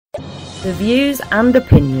The views and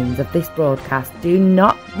opinions of this broadcast do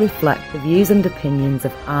not reflect the views and opinions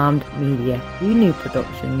of Armed Media, New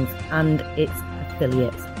Productions, and its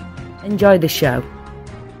affiliates. Enjoy the show.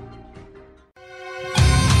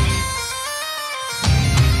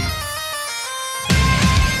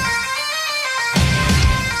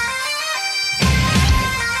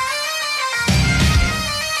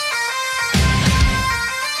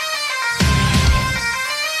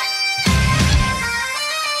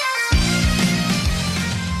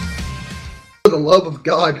 The love of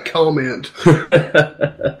God comment.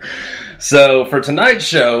 So for tonight's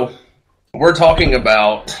show, we're talking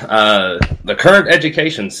about the current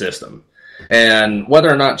education system and whether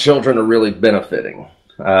or not children are really benefiting.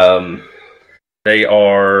 They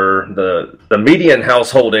are the median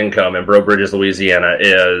household income in Breaux Bridges, Louisiana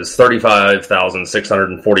is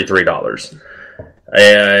 $35,643.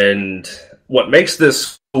 And what makes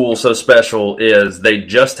this school so special is they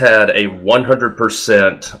just had a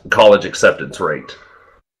 100% college acceptance rate.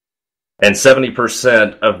 And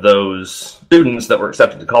 70% of those students that were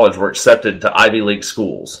accepted to college were accepted to Ivy League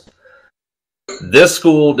schools. This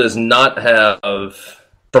school does not have,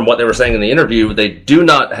 from what they were saying in the interview, they do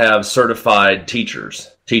not have certified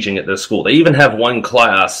teachers teaching at this school. They even have one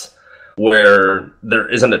class where there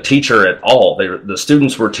isn't a teacher at all. The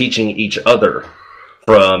students were teaching each other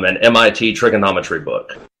from an MIT trigonometry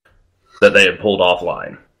book that they had pulled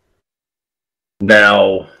offline.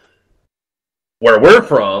 Now, where we're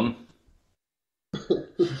from,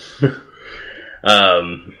 I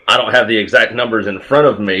don't have the exact numbers in front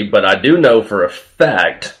of me, but I do know for a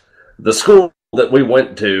fact the school that we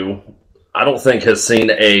went to, I don't think has seen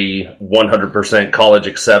a 100% college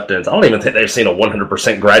acceptance. I don't even think they've seen a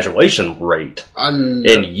 100% graduation rate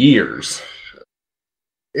in years.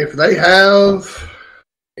 If they have,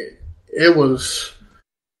 it was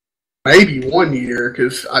maybe 1 year,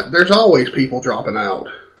 because there's always people dropping out.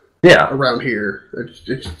 Yeah, around here,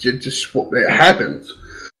 it happens.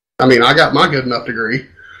 I mean, I got my good enough degree.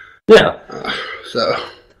 Yeah. So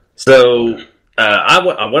I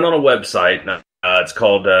went on a website. It's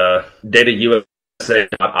called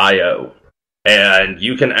datausa.io, and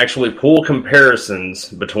you can actually pull comparisons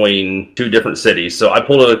between two different cities. So I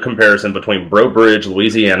pulled a comparison between Breaux Bridge,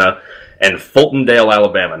 Louisiana, and Fultondale,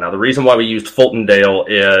 Alabama. Now, the reason why we used Fultondale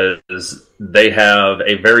is they have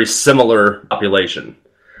a very similar population.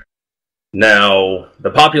 Now,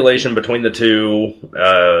 the population between the two,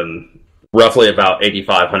 roughly about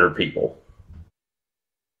 8,500 people.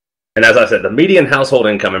 And as I said, the median household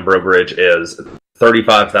income in Breaux Bridge is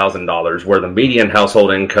 $35,000, where the median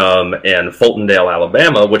household income in Fultondale,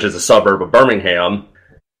 Alabama, which is a suburb of Birmingham,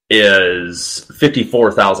 is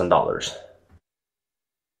 $54,000.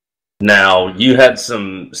 Now, you had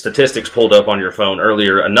some statistics pulled up on your phone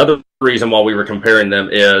earlier. Another reason why we were comparing them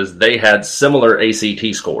is they had similar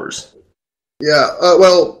ACT scores. Yeah,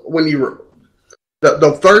 well, when you were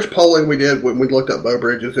the first polling we did when we looked up Breaux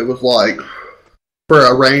Bridges, it was like for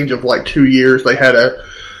a range of like 2 years they had a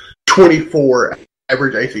 24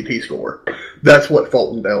 average ACT score. That's what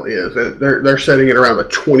Fultondale is. They're setting it around a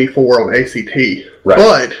 24 on ACT, right.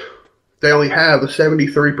 But they only have a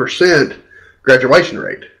 73% graduation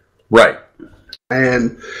rate. Right,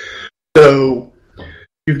 and so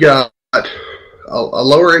you've got a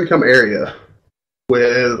lower income area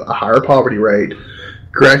with a higher poverty rate,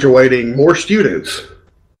 graduating more students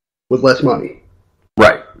with less money.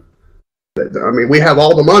 Right. I mean, we have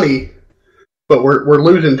all the money, but we're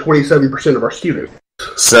losing 27% of our students.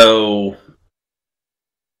 So,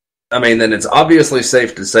 I mean, then it's obviously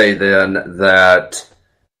safe to say then that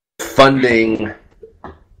funding,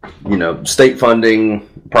 state funding,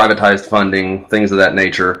 privatized funding, things of that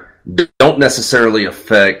nature, don't necessarily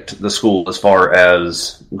affect the school as far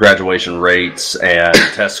as graduation rates and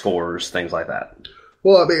test scores, things like that.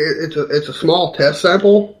 Well, I mean, it's a small test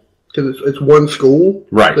sample because it's one school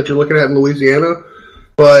right. that you're looking at in Louisiana,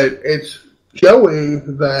 but it's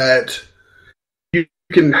showing that you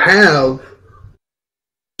can have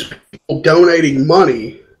people donating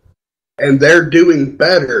money and they're doing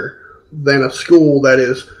better than a school that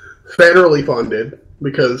is federally funded,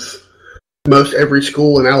 because most every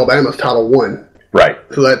school in Alabama is Title I. Right.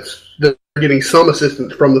 So they're getting some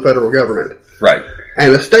assistance from the federal government. Right.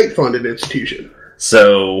 And a state-funded institution.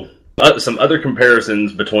 So, some other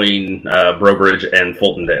comparisons between Breaux Bridge and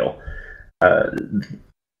Fultondale.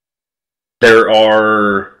 There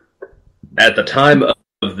are, at the time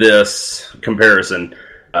of this comparison,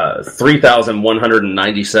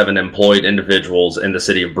 3,197 employed individuals in the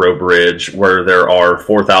city of Breaux Bridge, where there are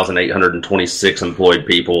 4,826 employed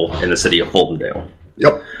people in the city of Fultondale.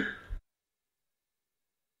 Yep.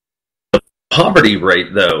 The poverty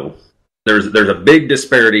rate, though, There's a big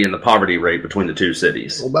disparity in the poverty rate between the two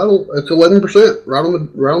cities. Well, it's 11%, right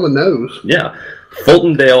on the nose. Yeah.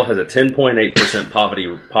 Fultondale has a 10.8%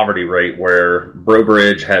 poverty rate, where Breaux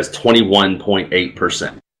Bridge has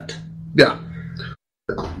 21.8%. Yeah.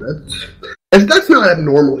 That's not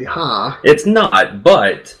abnormally high. It's not,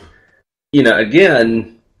 but,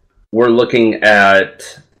 again, we're looking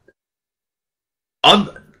at...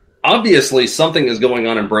 Obviously, something is going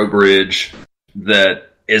on in Breaux Bridge that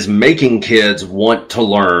is making kids want to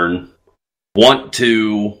learn, want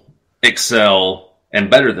to excel, and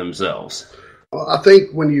better themselves. Well, I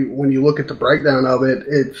think when you look at the breakdown of it,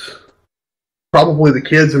 it's probably the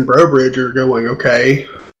kids in Breaux Bridge are going, okay,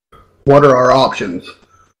 what are our options?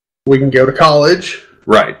 We can go to college.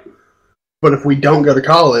 Right. But if we don't go to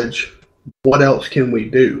college, what else can we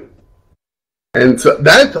do? And so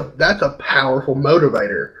that's a powerful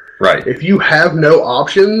motivator. Right. If you have no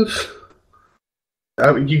options,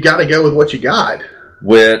 you got to go with what you got.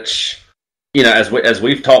 Which, as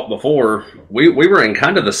we've talked before, we were in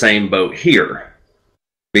kind of the same boat here,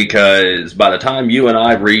 because by the time you and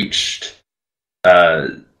I reached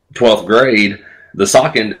 12th grade, the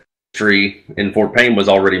sock industry in Fort Payne was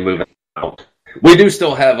already moving out. We do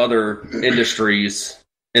still have other industries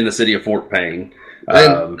in the city of Fort Payne.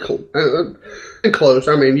 And close.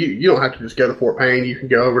 I mean, you don't have to just go to Fort Payne. You can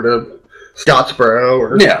go over to Scottsboro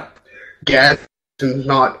or Gadsden's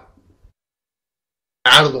not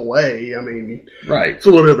out of the way. I mean, right. It's a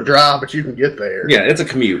little bit of a drive, but you can get there. Yeah, it's a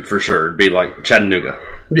commute for sure. It'd be like Chattanooga.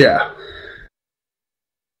 Yeah.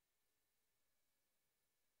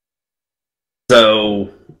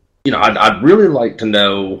 So, I'd really like to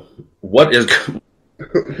know what is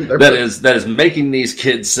that is making these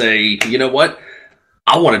kids say, you know what,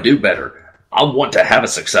 I want to do better. I want to have a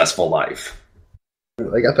successful life.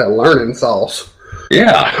 They got that learning sauce.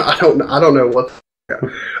 Yeah. I don't know what.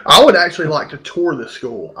 I would actually like to tour the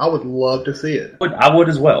school. I would love to see it. I would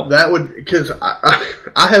as well. That would, because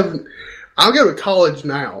I'll go to college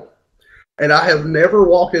now, and I have never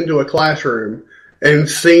walked into a classroom and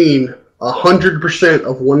seen 100%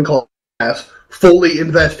 of one class fully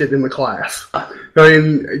invested in the class. I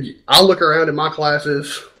mean, I look around in my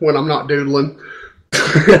classes when I'm not doodling.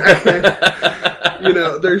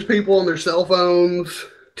 There's people on their cell phones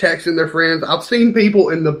texting their friends. I've seen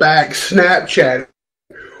people in the back Snapchat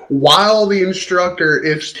while the instructor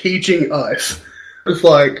is teaching us. It's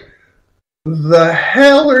like, the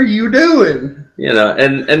hell are you doing?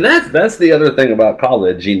 And that's the other thing about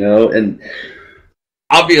college, and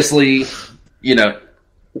obviously,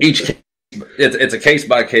 each it's a case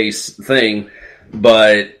by case thing,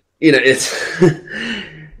 but it's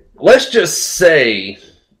let's just say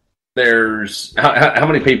there's how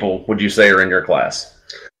many people would you say are in your class?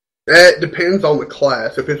 It depends on the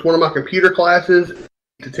class. If it's one of my computer classes,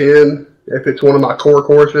 8 to 10. If it's one of my core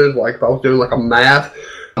courses, like if I was doing like a math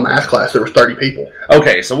class, there was 30 people.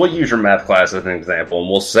 Okay, so we'll use your math class as an example, and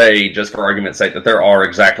we'll say, just for argument's sake, that there are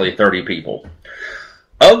exactly 30 people.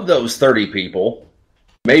 Of those 30 people,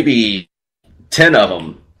 maybe 10 of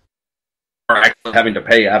them are actually having to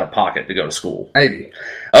pay out of pocket to go to school. Maybe.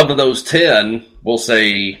 Of those 10, we'll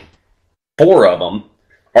say 4 of them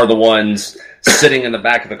are the ones sitting in the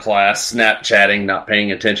back of the class, Snapchatting, not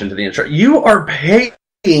paying attention to the instructor. You are paying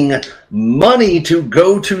money to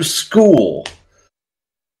go to school.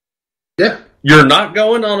 Yeah. You're not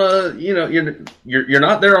going on a, you're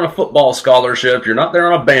not there on a football scholarship. You're not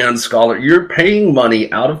there on a band scholarship. You're paying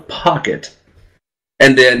money out of pocket.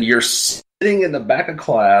 And then you're sitting in the back of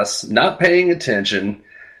class, not paying attention,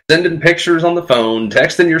 sending pictures on the phone,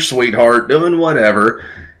 texting your sweetheart, doing whatever.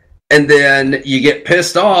 And then you get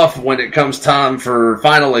pissed off when it comes time for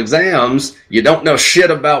final exams. You don't know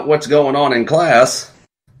shit about what's going on in class.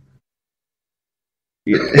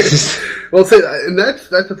 Well, see, and that's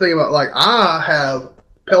the thing about, like, I have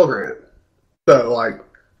Pell Grant. So, like,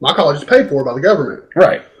 my college is paid for by the government.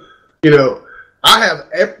 Right. I have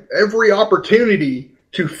every opportunity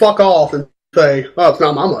to fuck off and say, oh, it's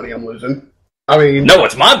not my money I'm losing. I mean... No,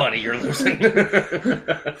 it's my money you're losing.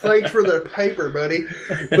 Thanks for the paper, buddy.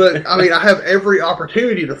 But, I mean, I have every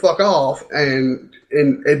opportunity to fuck off and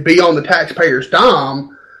be on the taxpayer's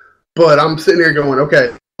dime, but I'm sitting here going,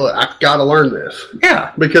 okay, look, I've got to learn this.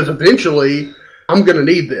 Yeah. Because eventually, I'm going to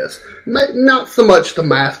need this. Not so much the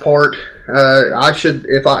math part. I should,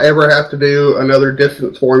 if I ever have to do another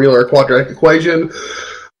distance formula or quadratic equation,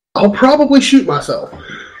 I'll probably shoot myself.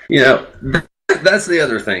 That's the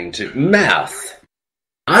other thing, too. Math.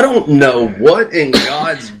 I don't know what in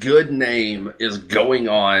God's good name is going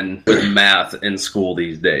on with math in school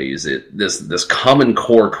these days. This Common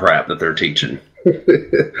Core crap that they're teaching.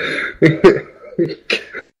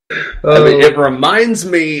 It reminds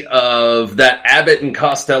me of that Abbott and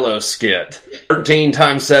Costello skit. 13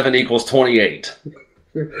 times 7 equals 28.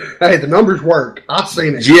 Hey, the numbers work. I've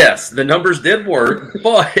seen it. Yes, the numbers did work,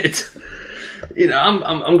 but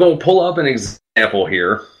I'm going to pull up an example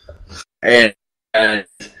here, and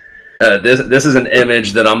this is an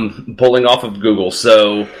image that I'm pulling off of Google.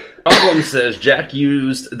 So, problem says Jack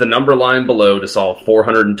used the number line below to solve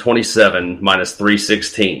 427 minus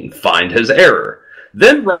 316. Find his error.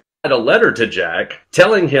 Then write a letter to Jack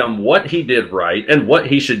telling him what he did right and what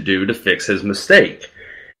he should do to fix his mistake.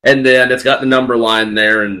 And then it's got the number line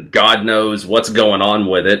there, and God knows what's going on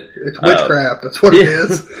with it. It's witchcraft. That's what it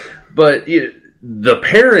is. But the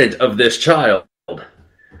parent of this child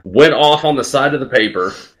went off on the side of the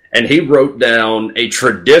paper, and he wrote down a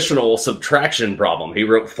traditional subtraction problem. He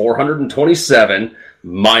wrote 427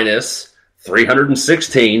 minus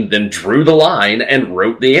 316, then drew the line and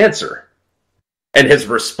wrote the answer. And his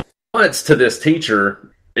response to this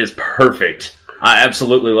teacher is perfect. I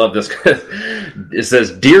absolutely love this. It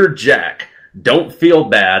says, "Dear Jack, don't feel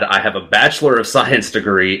bad. I have a Bachelor of Science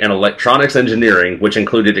degree in electronics engineering, which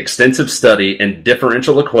included extensive study in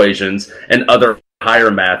differential equations and other higher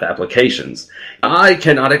math applications. I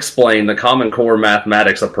cannot explain the Common Core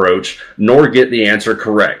mathematics approach, nor get the answer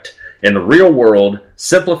correct. In the real world,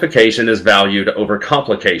 simplification is valued over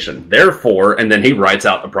complication. Therefore," and then he writes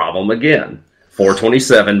out the problem again.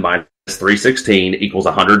 427 minus 316 equals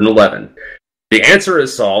 111. The answer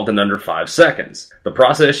is solved in under 5 seconds. The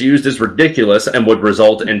process used is ridiculous and would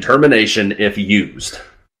result in termination if used.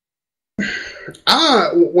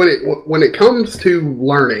 When it comes to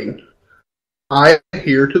learning, I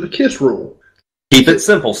adhere to the KISS rule. Keep it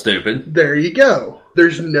simple, stupid. There you go.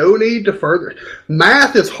 There's no need to further.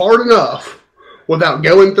 Math is hard enough without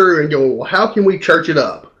going through and going, well, how can we church it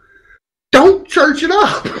up? Don't church it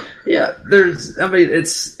up. Yeah,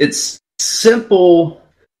 it's simple.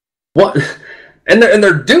 What? And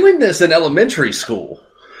they're doing this in elementary school.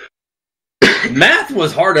 Math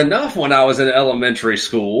was hard enough when I was in elementary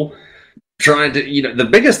school. Trying to, the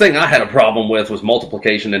biggest thing I had a problem with was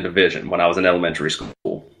multiplication and division when I was in elementary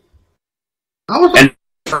school. And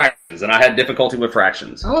fractions, and I had difficulty with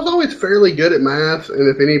fractions. I was always fairly good at math, and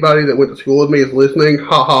if anybody that went to school with me is listening,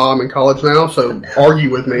 haha, I'm in college now, so argue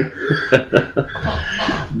with me.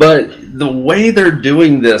 But the way they're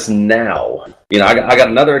doing this now, I got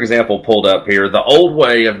another example pulled up here. The old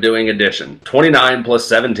way of doing addition. 29 plus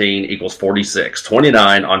 17 equals 46.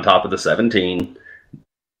 29 on top of the 17.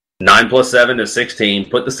 9 plus 7 is 16.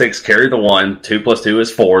 Put the 6, carry the 1. 2 plus 2 is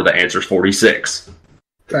 4. The answer is 46.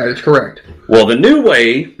 That is correct. Well, the new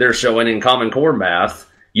way they're showing in Common Core math,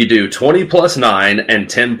 you do 20 plus 9 and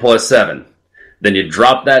 10 plus 7. Then you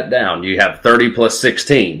drop that down. You have 30 plus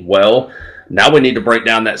 16. Well, now we need to break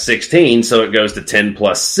down that 16 so it goes to 10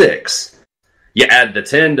 plus 6. You add the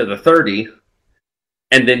 10 to the 30,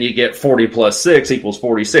 and then you get 40 plus 6 equals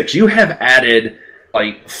 46. You have added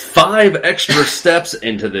like 5 extra steps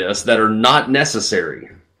into this that are not necessary.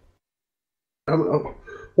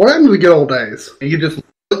 What happened to the good old days? You just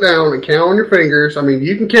look down and count on your fingers. I mean,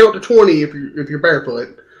 you can count to 20 if you're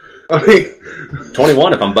barefoot. I mean,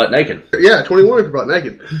 21 if I'm butt naked. Yeah, 21 if you're butt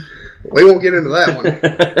naked. We won't get into that one.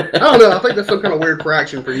 I don't know. I think that's some kind of weird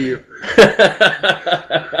fraction for you.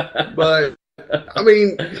 But I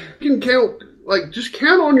mean, you can count. Just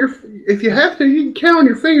count on your. If you have to, you can count on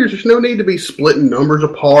your fingers. There's no need to be splitting numbers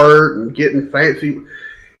apart and getting fancy.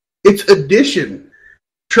 It's addition.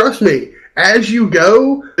 Trust me. As you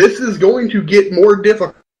go, this is going to get more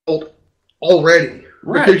difficult already.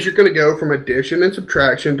 Right. Because you're going to go from addition and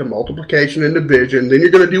subtraction to multiplication and division. Then you're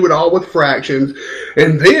going to do it all with fractions.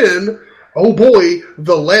 And then, oh boy,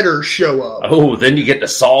 the letters show up. Oh, then you get to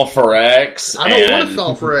solve for X. I don't want to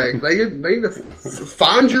solve for X. They need to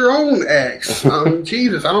find your own X.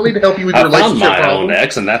 Jesus, I don't need to help you with your relationship problem. I found my own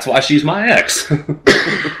X, and that's why she's my ex.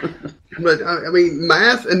 But, I mean,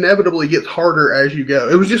 math inevitably gets harder as you go.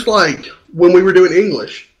 It was just like when we were doing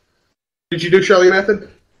English. Did you do Shirley method?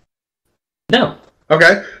 No.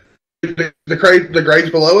 Okay. The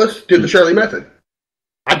grades below us did the Shirley method.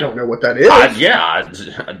 I don't know what that is.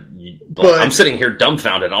 But I'm sitting here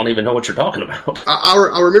dumbfounded. I don't even know what you're talking about.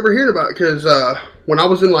 I remember hearing about it because when I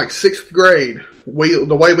was in 6th grade,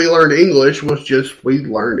 the way we learned English was just we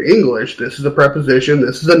learned English. This is a preposition.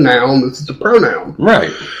 This is a noun. This is a pronoun.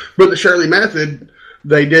 Right. But the Shirley method,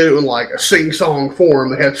 they did it in a sing-song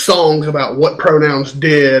form. They had songs about what pronouns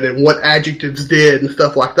did and what adjectives did and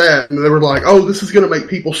stuff like that. And they were like, oh, this is going to make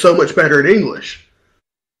people so much better at English.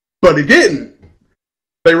 But it didn't.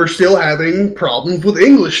 they were still having problems with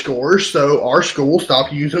English scores, so our school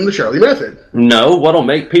stopped using the Shirley method. No, what'll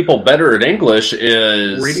make people better at English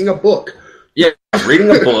is... reading a book. Yeah,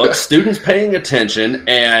 reading a book, students paying attention,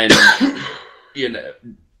 and,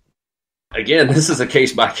 again, this is a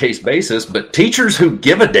case-by-case basis, but teachers who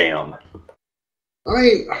give a damn. I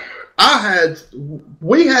mean,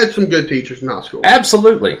 we had some good teachers in high school.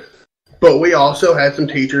 Absolutely. But we also had some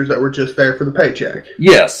teachers that were just there for the paycheck.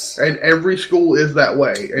 Yes. And every school is that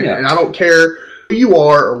way. And I don't care who you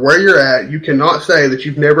are or where you're at, you cannot say that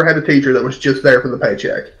you've never had a teacher that was just there for the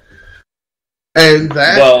paycheck. And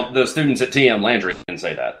that... well, the students at TM Landry can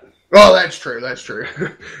say that. Oh, that's true.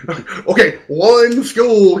 Okay, one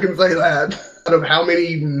school can say that out of how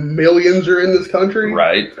many millions are in this country.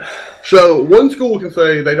 Right. So one school can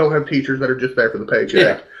say they don't have teachers that are just there for the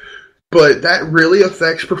paycheck. Yeah. But that really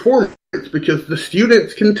affects performance because the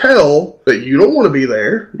students can tell that you don't want to be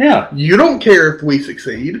there. Yeah. You don't care if we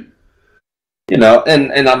succeed. And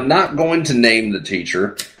I'm not going to name the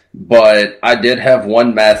teacher, but I did have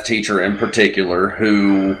one math teacher in particular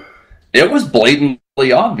who it was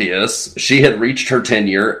blatantly obvious she had reached her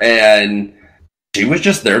tenure and she was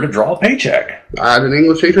just there to draw a paycheck. I had an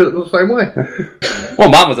English teacher that was the same way. Well,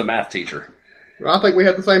 mine was a math teacher. I think we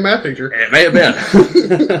had the same math teacher. It may have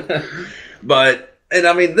been. But, and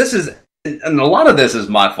I mean, and a lot of this is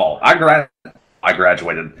my fault. I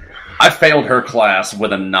graduated. I failed her class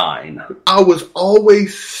with a 9. I was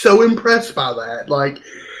always so impressed by that. Like,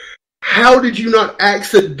 how did you not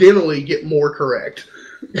accidentally get more correct?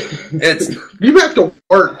 You have to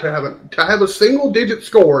work to have a single-digit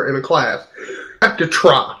score in a class. You have to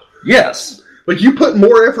try. Yes. Like, you put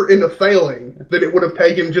more effort into failing than it would have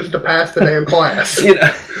taken just to pass the damn class.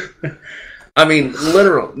 I mean,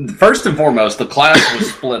 literally, first and foremost, the class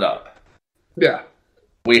was split up. Yeah.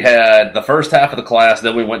 We had the first half of the class,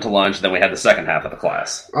 then we went to lunch, then we had the second half of the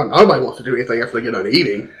class. Nobody wants to do anything after they get done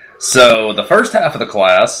eating. So, the first half of the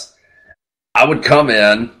class, I would come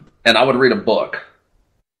in, and I would read a book.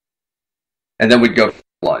 And then we'd go to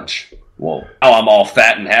lunch. Well, I'm all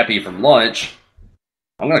fat and happy from lunch.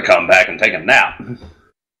 I'm going to come back and take a nap.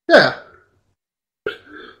 Yeah.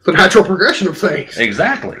 It's a natural progression of things.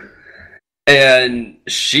 Exactly. And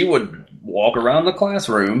she would walk around the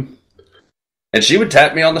classroom, and she would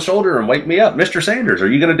tap me on the shoulder and wake me up. Mr. Sanders,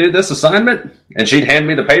 are you going to do this assignment? And she'd hand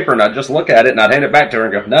me the paper, and I'd just look at it, and I'd hand it back to her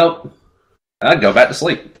and go, nope. And I'd go back to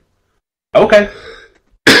sleep. Okay.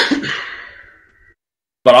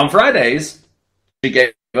 But on Fridays, she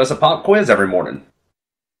gave us a pop quiz every morning.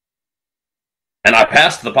 And I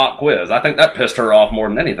passed the pop quiz. I think that pissed her off more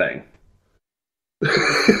than anything.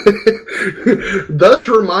 Thus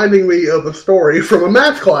reminding me of a story from a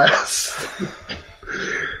math class.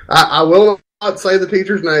 I will not say the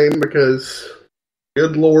teacher's name because,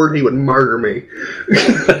 good Lord, he would murder me.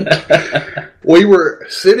 We were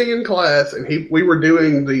sitting in class and we were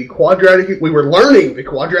doing we were learning the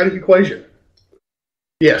quadratic equation.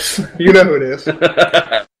 Yes, you know who it is.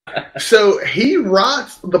 So he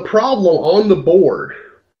writes the problem on the board,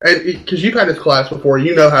 and because you've had this class before,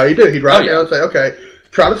 you know how you do. He'd write it down and say, okay,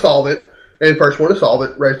 try to solve it, and first one to solve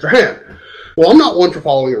it, raise their hand. Well, I'm not one for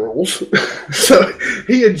following the rules. So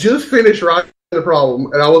he had just finished writing the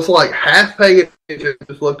problem, and I was like half paying attention,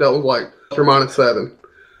 just looked up and was like, plus or minus 7.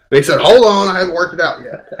 And he said, hold on, I haven't worked it out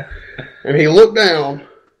yet. And he looked down,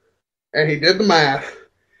 and he did the math,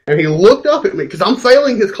 and he looked up at me, because I'm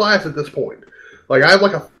failing his class at this point. Like, I have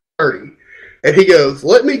like a 30. And he goes,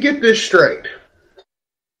 let me get this straight.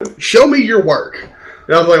 Show me your work.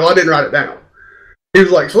 And I was like, well, I didn't write it down. He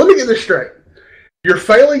was like, so let me get this straight. You're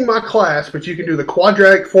failing my class, but you can do the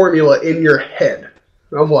quadratic formula in your head.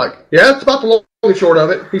 And I was like, yeah, that's about the long and short of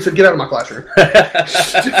it. He said, get out of my classroom.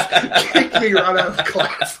 Just kicked me right out of the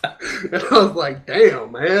class. And I was like,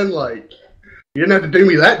 damn, man, like, you didn't have to do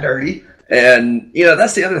me that dirty. And,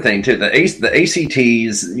 that's the other thing, too. The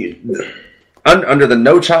ACTs, under the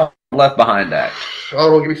No Child Left Behind Act.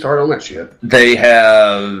 Oh, don't get me started on that shit. They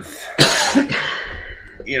have,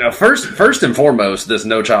 first and foremost, this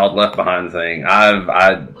No Child Left Behind thing. I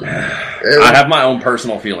have my own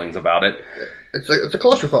personal feelings about it. It's a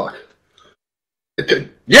clusterfuck.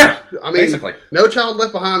 Yeah, I mean, basically. No Child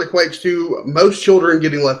Left Behind equates to most children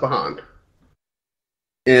getting left behind.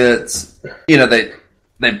 It's,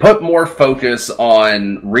 they put more focus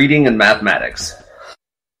on reading and mathematics.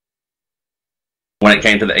 When it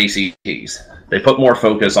came to the ACTs, they put more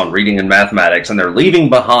focus on reading and mathematics, and they're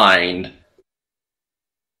leaving behind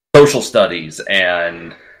social studies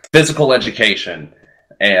and physical education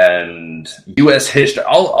and U.S. history.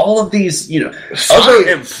 All of these,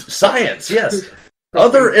 science, yes,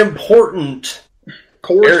 other important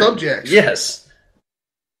core subjects. Yes,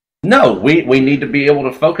 No, we need to be able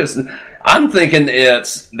to focus. I'm thinking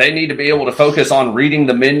they need to be able to focus on reading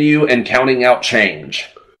the menu and counting out change.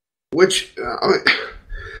 Which,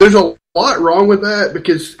 there's a lot wrong with that,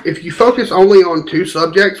 because if you focus only on 2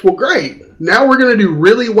 subjects, well, great. Now we're going to do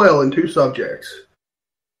really well in 2 subjects.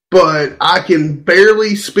 But I can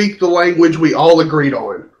barely speak the language we all agreed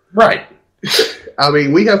on. Right. I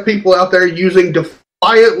mean, we have people out there using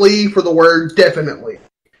defiantly for the word definitely.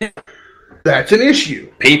 That's an issue.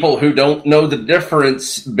 People who don't know the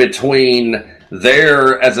difference between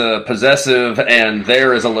there as a possessive and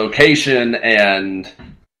there as a location and...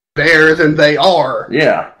 theirs and they are.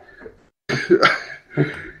 Yeah.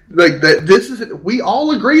 Like that. This is. We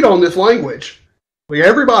all agreed on this language.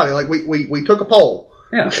 Everybody. Like we took a poll.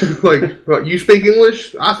 Yeah. Like, what, you speak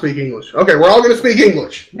English? I speak English. Okay, we're all going to speak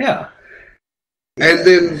English. Yeah. And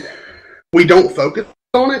then we don't focus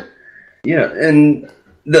on it. Yeah, and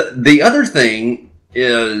the other thing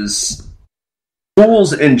is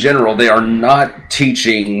schools in general, they are not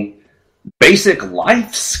teaching basic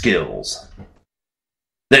life skills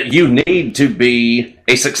that you need to be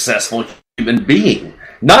a successful human being.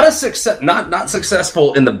 Not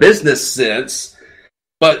successful in the business sense,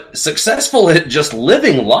 but successful at just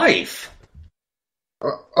living life.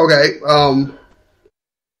 Okay.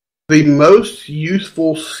 The most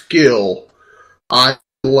useful skill I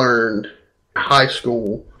learned in high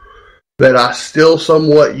school that I still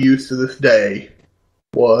somewhat use to this day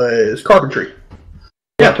was carpentry.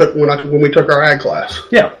 Yeah. When we took our ag class.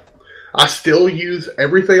 Yeah. I still use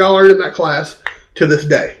everything I learned in that class to this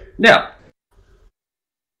day. Yeah.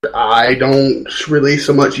 I don't really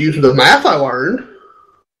so much use the math I learned.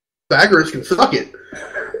 Pythagoras can suck it.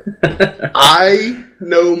 I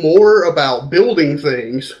know more about building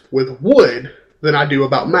things with wood than I do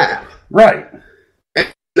about math. Right.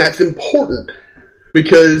 And that's important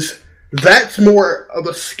because that's more of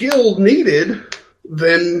a skill needed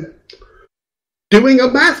than doing a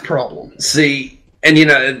math problem. See, and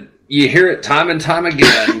you hear it time and time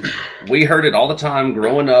again. We heard it all the time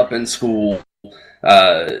growing up in school,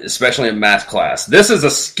 especially in math class. This is a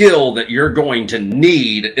skill that you're going to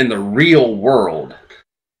need in the real world.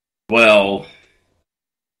 Well,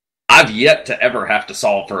 I've yet to ever have to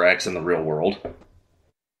solve for X in the real world.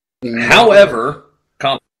 However,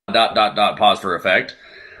 pause for effect,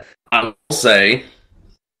 I will say,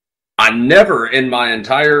 I never in my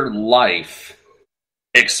entire life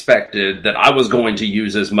expected that I was going to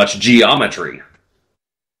use as much geometry.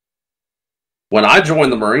 When I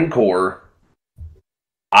joined the Marine Corps,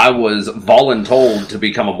 I was voluntold to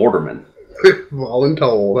become a mortarman.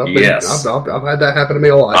 Voluntold. Yes. I've had that happen to me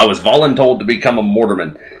a lot. I was voluntold to become a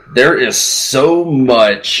mortarman. There is so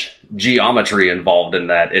much geometry involved in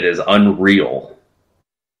that, it is unreal.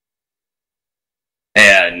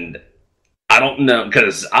 And I don't know,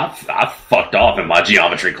 because I fucked off in my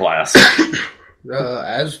geometry class.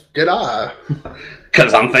 As did I.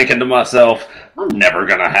 Because I'm thinking to myself, I'm never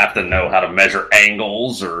going to have to know how to measure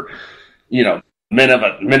angles or,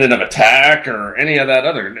 minute of attack or any of that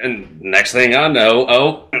other. And next thing I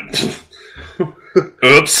know,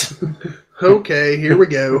 oops. Okay, here we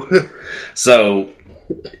go. So,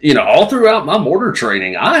 all throughout my mortar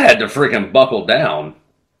training, I had to freaking buckle down.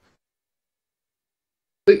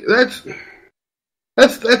 That's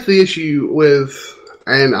the issue with,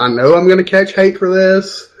 and I know I'm going to catch hate for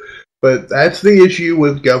this, but that's the issue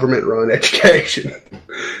with government-run education.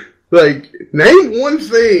 Like, name one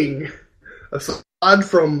thing aside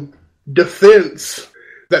from defense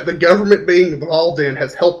that the government being involved in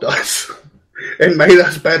has helped us and made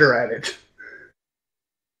us better at it.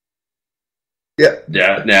 Yeah.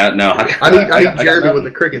 No. I need Jeremy with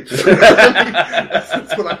the crickets.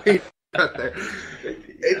 That's what I need right there.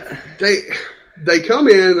 They come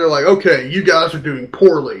in, they're like, okay, you guys are doing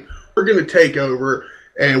poorly. We're going to take over,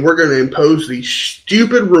 and we're going to impose these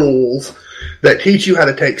stupid rules that teach you how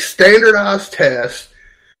to take standardized tests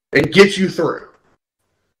and get you through.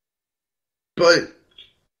 But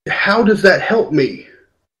how does that help me?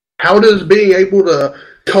 How does being able to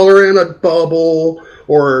color in a bubble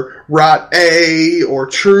or write A or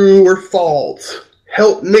true or false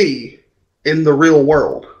help me in the real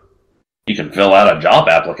world? You can fill out a job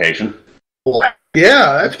application. Well,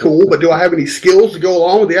 yeah, that's cool, but do I have any skills to go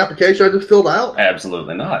along with the application I just filled out?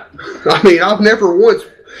 Absolutely not. I mean, I've never once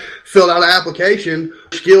filled out an application,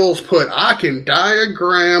 skills put, I can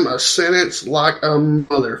diagram a sentence like a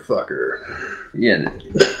motherfucker. Yeah,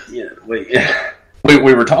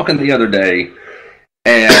 we were talking the other day,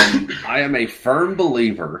 and I am a firm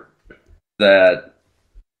believer that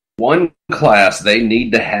one class they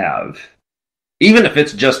need to have Even if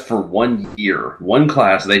it's just for 1 year, one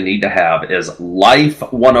class they need to have is Life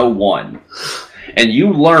 101. And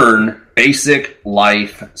you learn basic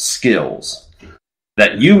life skills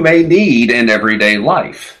that you may need in everyday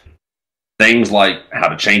life. Things like how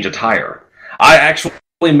to change a tire. I actually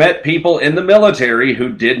met people in the military who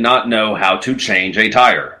did not know how to change a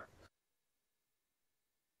tire.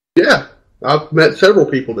 Yeah, I've met several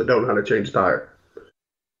people that don't know how to change a tire.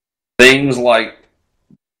 Things like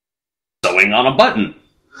sewing on a button.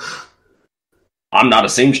 I'm not a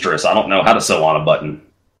seamstress. I don't know how to sew on a button.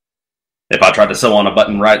 If I tried to sew on a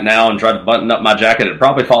button right now and tried to button up my jacket, it'd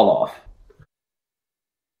probably fall off.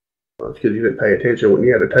 Well, it's because you didn't pay attention when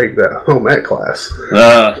you had to take that home ec class.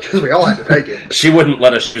 Because we all had to take it. She wouldn't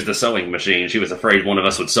let us use the sewing machine. She was afraid one of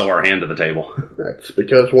us would sew our hand to the table. That's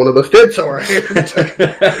because one of us did sew our hand to the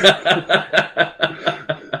table.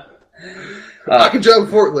 I can drive a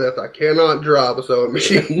forklift. I cannot drive a sewing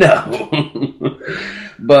machine. No.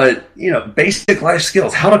 But, basic life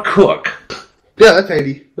skills. How to cook. Yeah, that's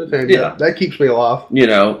handy. Yeah. That keeps me alive.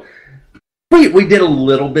 We did a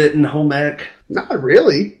little bit in home ec. Not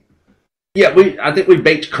really. Yeah, I think we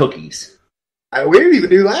baked cookies. We didn't even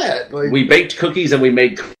do that. We baked cookies and we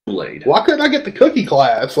made Kool-Aid. Why couldn't I get the cookie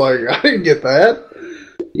class? I didn't get that.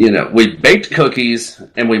 We baked cookies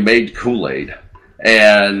and we made Kool-Aid.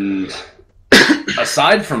 And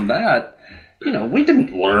aside from that, we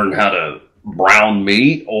didn't learn how to brown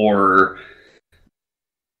meat or,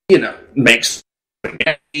 make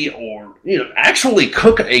spaghetti or, actually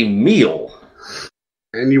cook a meal.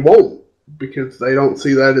 And you won't, because they don't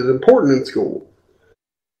see that as important in school.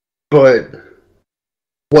 But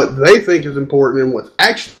what they think is important and what's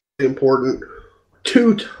actually important,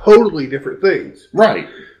 two totally different things. Right.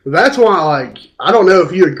 That's why, I don't know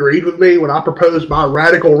if you agreed with me when I proposed my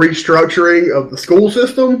radical restructuring of the school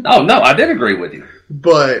system. Oh, no, I did agree with you.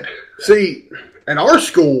 But, see, at our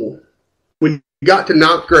school, when you got to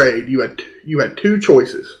 9th grade, you had two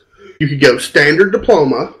choices. You could go standard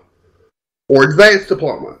diploma or advanced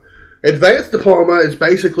diploma. Advanced diploma is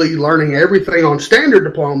basically learning everything on standard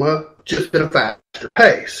diploma just at a faster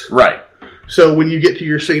pace. Right. So when you get to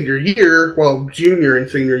your senior year, junior and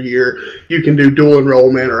senior year, you can do dual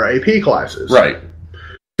enrollment or AP classes. Right.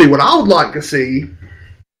 See, what I would like to see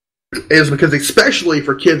is, because especially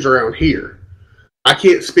for kids around here, I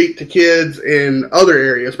can't speak to kids in other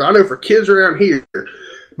areas, but I know for kids around here,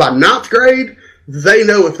 by 9th grade, they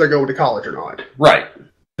know if they're going to college or not. Right.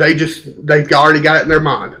 They've already got it in their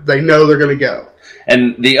mind. They know they're going to go.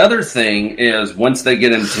 And the other thing is, once they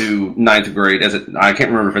get into 9th grade, I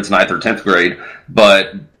can't remember if it's 9th or 10th grade,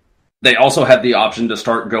 but they also have the option to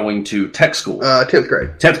start going to tech school. 10th grade.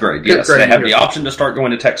 10th grade, yes. They have the option to start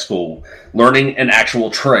going to tech school, learning an actual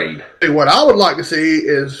trade. What I would like to see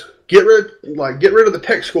is get rid of the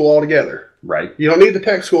tech school altogether. Right. You don't need the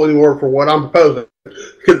tech school anymore for what I'm proposing,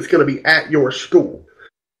 because it's going to be at your school.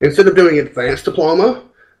 Instead of doing advanced diploma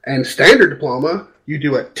and standard diploma, you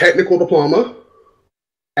do a technical diploma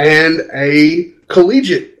and a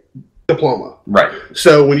collegiate diploma. Right.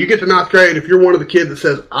 So when you get to 9th grade, if you're one of the kids that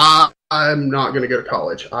says, I'm not going to go to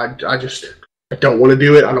college, I don't want to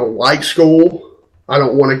do it, I don't like school, I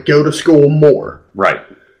don't want to go to school more. Right.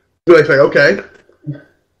 So they say, okay,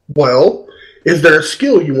 well, is there a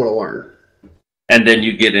skill you want to learn? And then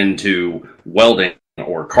you get into welding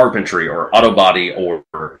or carpentry or auto body or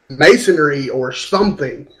masonry or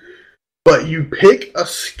something. But you pick a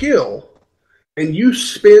skill and you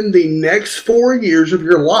spend the next 4 years of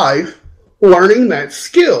your life learning that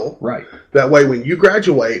skill. Right. That way, when you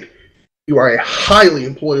graduate, you are a highly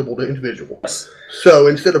employable individual. Yes. So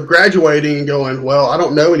instead of graduating and going, well, I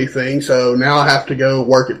don't know anything, so now I have to go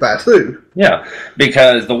work at fast food. Yeah,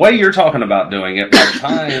 because the way you're talking about doing it, by the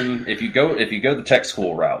time, if you go the tech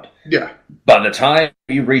school route, yeah, by the time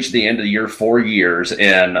you reach the end of your 4 years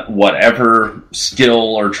in whatever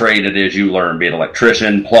skill or trade it is you learn, be it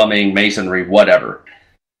electrician, plumbing, masonry, whatever,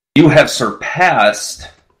 you have surpassed,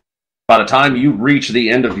 by the time you reach the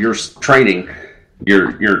end of your training,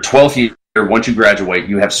 your 12th year, once you graduate,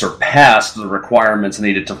 you have surpassed the requirements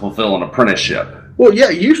needed to fulfill an apprenticeship. Well, yeah,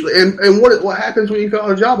 usually. And what happens when you fill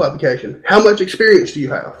out a job application? How much experience do you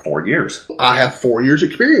have? 4 years. I have 4 years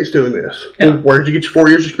experience doing this. Yeah. Where did you get your 4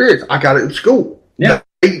 years experience? I got it in school. Yeah.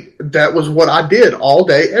 That was what I did all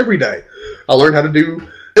day, every day. I learned how to do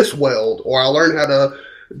this weld, or I learned how to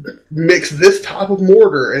mix this type of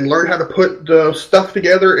mortar and learn how to put the stuff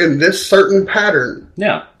together in this certain pattern.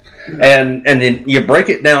 Yeah. And then you break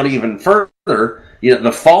it down even further.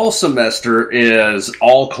 The fall semester is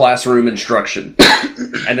all classroom instruction.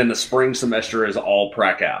 and then the spring semester is all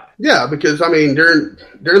prac app. Yeah, because I mean, during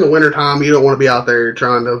the wintertime, you don't want to be out there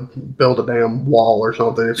trying to build a damn wall or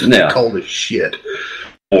something. It's cold as shit.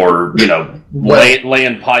 Or,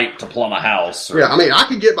 laying pipe to plumb a house. Yeah, I mean, I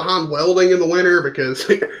could get behind welding in the winter because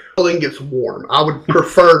welding gets warm. I would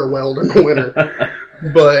prefer to weld in the winter.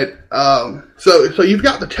 But, so you've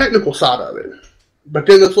got the technical side of it. But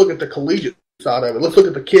then let's look at the collegiate side of it. Let's look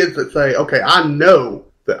at the kids that say, okay, I know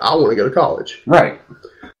that I want to go to college. Right.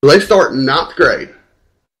 So they start in 9th grade.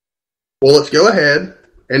 Well, let's go ahead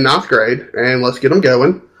in 9th grade and let's get them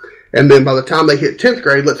going. And then by the time they hit 10th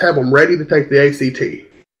grade, let's have them ready to take the ACT.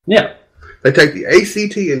 Yeah. They take the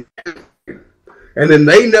ACT and then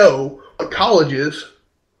they know what colleges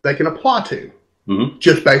they can apply to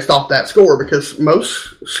just based off that score, because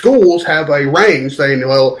most schools have a range saying,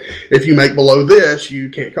 well, if you make below this, you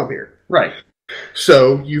can't come here. Right.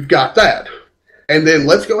 So you've got that. And then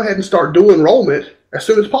let's go ahead and start dual enrollment as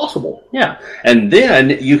soon as possible. Yeah. And then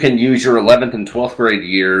you can use your 11th and 12th grade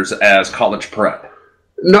years as college prep.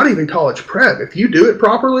 Not even college prep. If you do it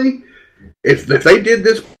properly, if they did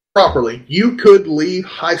this properly, you could leave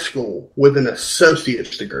high school with an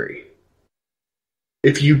associate's degree.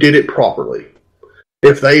 If you did it properly.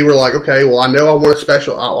 If they were like, okay, well, I know I want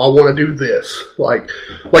I want to do this. Like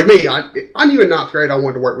me, I knew in 9th grade I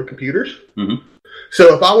wanted to work with computers. Mm-hmm.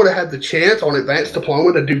 So if I would have had the chance on advanced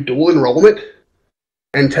diploma to do dual enrollment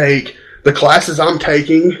and take the classes I'm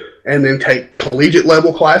taking and then take collegiate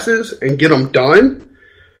level classes and get them done,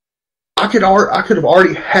 I could have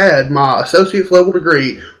already had my associate's level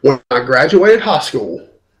degree when I graduated high school,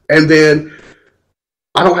 and then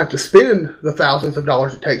I don't have to spend the thousands of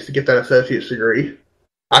dollars it takes to get that associate's degree.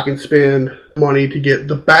 I can spend money to get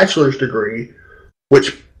the bachelor's degree,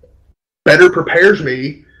 which better prepares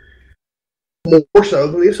me more so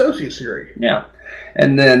than the associate's degree. Yeah.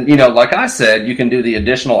 And then, like I said, you can do the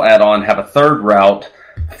additional add-on, have a third route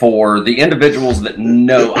for the individuals that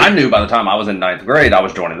know. I knew by the time I was in 9th grade, I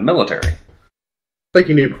was joining the military. I think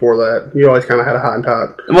you knew before that. You always kind of had a high and tight.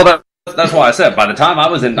 Well, that's why I said by the time I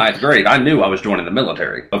was in 9th grade, I knew I was joining the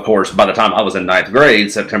military. Of course, by the time I was in 9th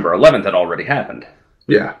grade, September 11th had already happened.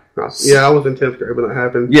 Yeah. Yeah, I was in 10th grade when that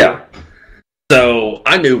happened. Yeah. So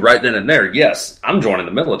I knew right then and there, yes, I'm joining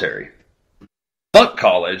the military. Fuck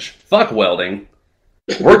college. Fuck welding.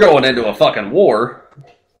 We're going into a fucking war.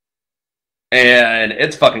 And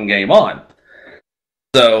it's fucking game on.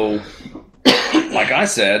 So, like I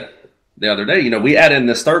said the other day, we add in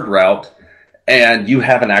this third route, and you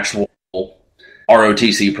have an actual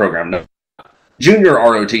ROTC program. No, junior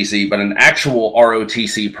ROTC, but an actual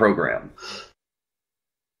ROTC program.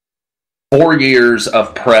 4 years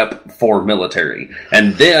of prep for military.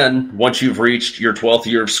 And then, once you've reached your 12th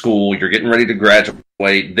year of school, you're getting ready to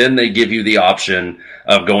graduate, then they give you the option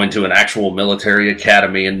of going to an actual military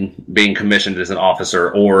academy and being commissioned as an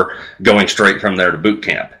officer, or going straight from there to boot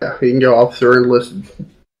camp. Yeah, you can go officer and enlist,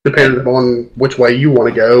 depending upon which way you want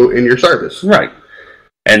to go in your service. Right.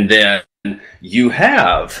 And then you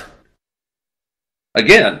have,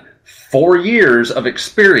 again, 4 years of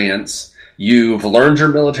experience. You've learned your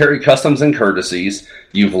military customs and courtesies.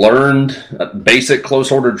 You've learned basic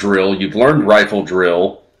close order drill. You've learned rifle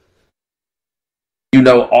drill. You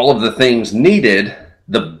know all of the things needed,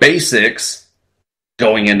 the basics,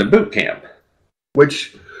 going into boot camp.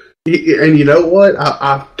 Which, and you know what?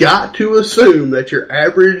 I've got to assume that your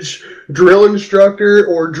average drill instructor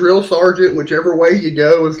or drill sergeant, whichever way you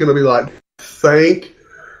go, is going to be like, thank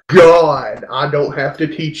God I don't have to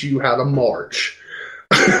teach you how to march.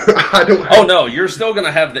 Oh no, you're still going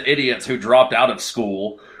to have the idiots who dropped out of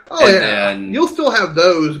school. Oh yeah, you'll still have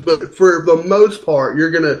those, but for the most part,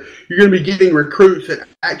 you're gonna be getting recruits that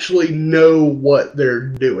actually know what they're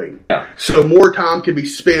doing. Yeah. So more time can be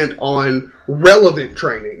spent on relevant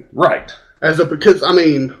training, right? Because I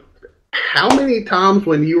mean, how many times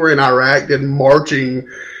when you were in Iraq did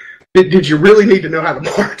you really need to know how to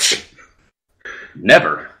march?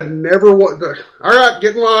 Never. Never. All right,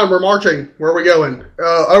 get in line. We're marching. Where are we going?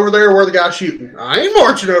 Over there where the guy's shooting. I ain't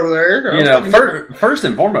marching over there. First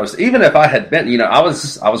and foremost, even if I had been, I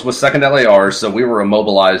was with 2nd LAR, so we were a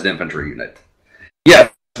mobilized infantry unit. Yeah,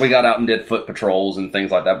 we got out and did foot patrols and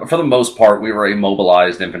things like that, but for the most part, we were a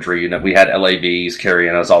mobilized infantry unit. We had LAVs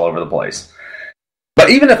carrying us all over the place. But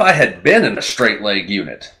even if I had been in a straight leg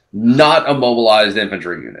unit, not a mobilized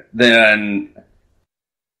infantry unit, then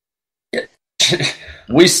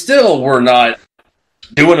we still were not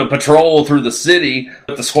doing a patrol through the city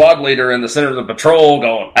with the squad leader in the center of the patrol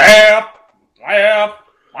going, left,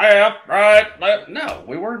 right, left. No,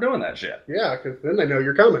 we weren't doing that shit. Yeah, because then they know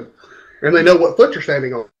you're coming. And they know what foot you're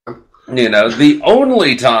standing on. The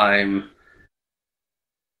only time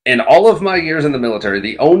In all of my years in the military,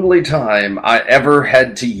 the only time I ever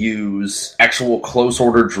had to use actual close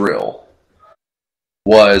order drill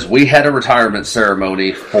was we had a retirement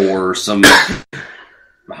ceremony for some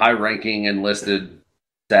high-ranking enlisted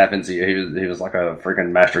staff NCO. He was like a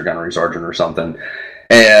freaking master gunnery sergeant or something.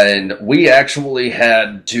 And we actually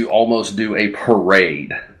had to almost do a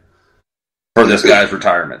parade for this guy's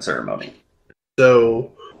retirement ceremony.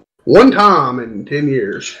 So, one time in 10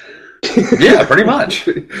 years. Yeah, pretty much.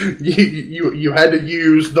 you had to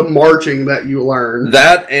use the marching that you learned.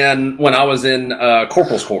 That, and when I was in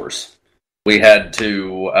corporal's course, we had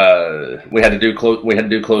to do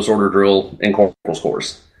close order drill in corporal's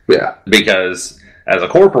course. Yeah, because as a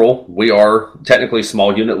corporal, we are technically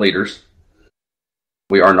small unit leaders.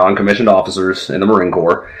 We are non-commissioned officers in the Marine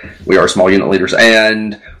Corps. We are small unit leaders,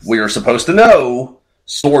 and we are supposed to know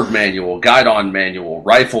sword manual, guidon manual,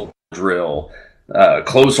 rifle drill,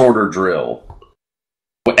 close order drill.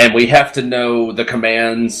 And we have to know the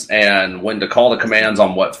commands and when to call the commands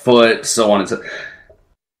on what foot, so on and so.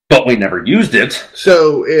 But we never used it.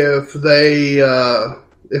 So if they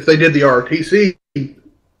did the ROTC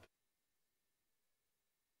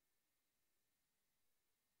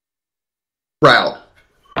route,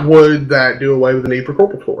 would that do away with the need for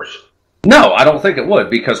corporal's course? No, I don't think it would,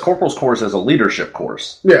 because corporal's course is a leadership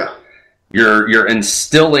course. Yeah. You're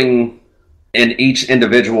instilling in each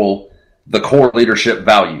individual the core leadership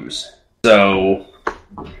values. So,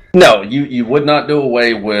 no, you would not do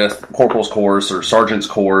away with corporal's course or sergeant's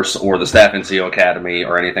course or the staff NCO academy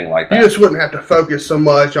or anything like that. You just wouldn't have to focus so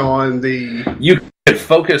much on the... You could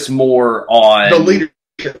focus more on... the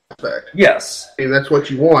leadership aspect. Yes. And that's what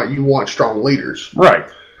you want. You want strong leaders. Right.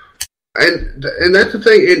 And that's the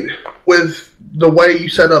thing, with the way you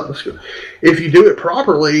set up the school. If you do it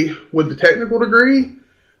properly with the technical degree,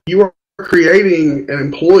 you are creating an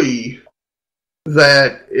employee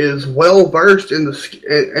that is well versed in the,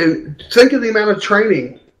 and think of the amount of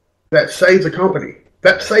training that saves a company.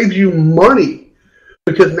 That saves you money,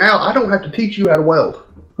 because now I don't have to teach you how to weld.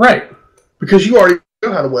 Right. Because you already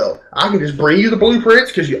know how to weld. I can just bring you the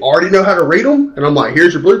blueprints because you already know how to read them, and I'm like,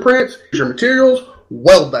 here's your blueprints, here's your materials,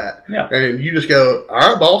 weld that. Yeah. And you just go,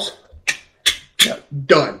 all right, boss. Yeah.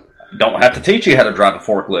 Done. Don't have to teach you how to drive a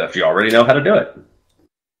forklift. You already know how to do it.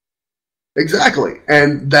 Exactly.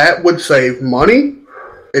 And that would save money.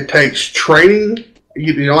 It takes training.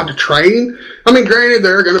 You don't have to train. I mean, granted,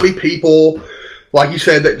 there are going to be people, like you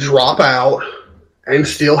said, that drop out and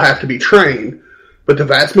still have to be trained. But the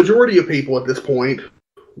vast majority of people at this point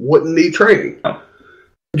wouldn't need training. Oh.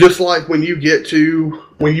 Just like when you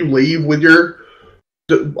leave with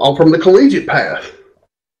from the collegiate path.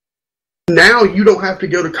 Now you don't have to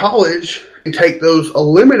go to college and take those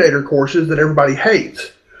eliminator courses that everybody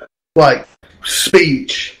hates. Like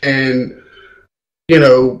speech and,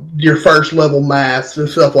 your first level maths and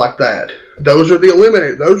stuff like that. Those are the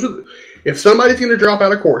eliminator. If somebody's going to drop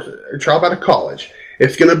out of courses or drop out of college,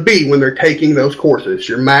 it's going to be when they're taking those courses.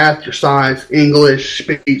 Your math, your science, English,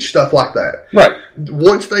 speech, stuff like that. Right.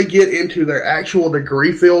 Once they get into their actual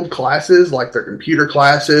degree field classes, like their computer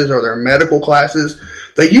classes or their medical classes,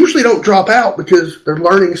 they usually don't drop out because they're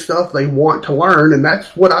learning stuff they want to learn, and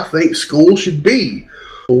that's what I think school should be.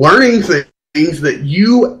 Learning things that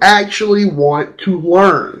you actually want to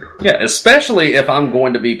learn. Yeah, especially if I'm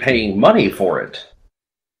going to be paying money for it.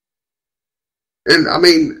 And I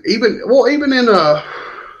mean, even in a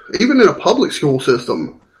public school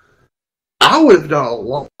system, I would have done a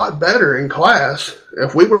lot better in class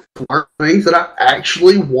if we were learning things that I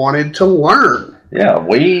actually wanted to learn. Yeah,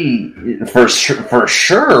 we for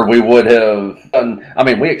sure we would have done. I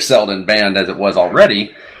mean, we excelled in band as it was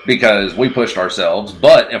already because we pushed ourselves.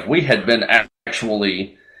 But if we had been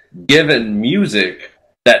actually given music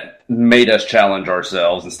that made us challenge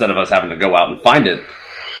ourselves instead of us having to go out and find it,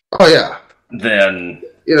 oh yeah, then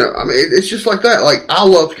I mean, it's just like that. Like, I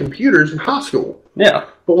loved computers in high school. Yeah,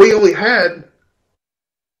 but we only had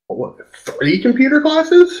 3 computer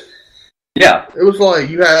classes. Yeah. It was like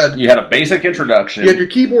you had a basic introduction. You had your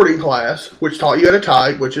keyboarding class, which taught you how to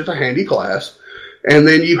type, which is a handy class. And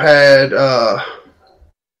then you had oh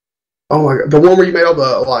my god, the one where you made all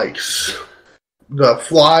the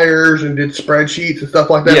flyers and did spreadsheets and stuff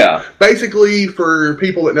like that. Yeah. Basically, for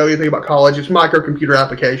people that know anything about college, it's microcomputer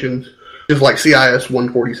applications, just like CIS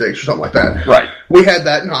 146 or something like that. Right. We had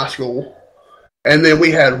that in high school. And then we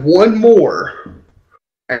had one more,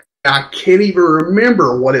 and I can't even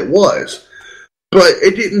remember what it was. But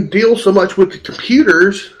it didn't deal so much with the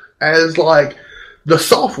computers as, like, the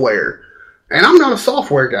software. And I'm not a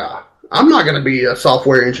software guy. I'm not going to be a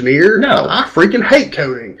software engineer. No. I freaking hate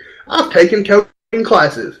coding. I've taken coding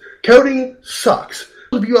classes. Coding sucks.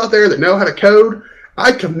 of you out there that know how to code,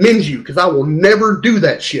 I commend you, because I will never do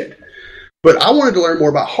that shit. But I wanted to learn more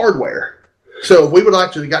about hardware. So if we would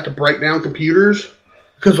actually got to break down computers,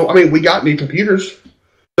 because, I mean, we got new computers.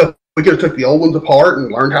 So we could have took the old ones apart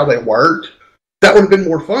and learned how they worked. That would have been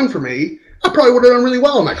more fun for me. I probably would have done really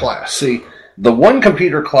well in that class. See, the one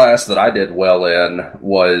computer class that I did well in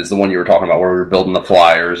was the one you were talking about, where we were building the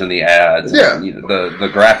flyers and the ads, and, the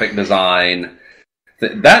graphic design.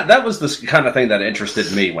 That was the kind of thing that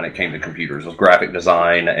interested me when it came to computers, was graphic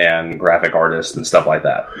design and graphic artists and stuff like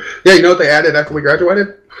that. Yeah, you know what they added after we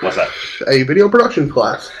graduated? What's that? A video production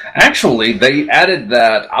class. Actually, they added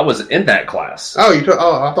that. I was in that class. Oh,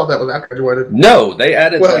 I thought that was after I graduated. No, they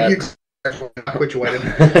added that. Well, you actually graduated.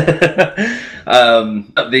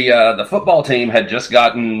 The football team had just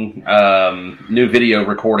gotten new video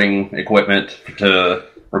recording equipment to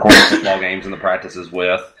record football games and the practices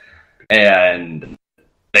with, and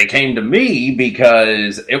they came to me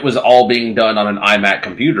because it was all being done on an iMac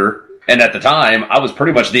computer. And at the time, I was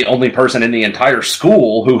pretty much the only person in the entire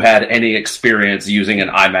school who had any experience using an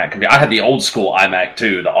iMac computer. I had the old school iMac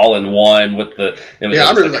too, the all-in-one with the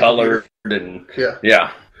colored and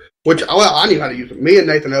yeah. Which I knew how to use it. Me and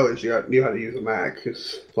Nathan always knew how to use a Mac,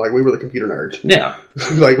 because like we were the computer nerds. Yeah,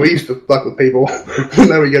 like we used to fuck with people when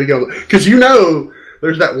they would go, because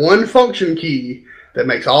there's that one function key that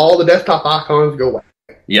makes all the desktop icons go away.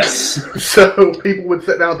 Yes. So people would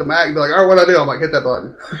sit down at the Mac and be like, all right, what do I do? I'm like, hit that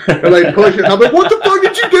button. And they push it. And I'm like, what the fuck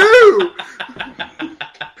did you do?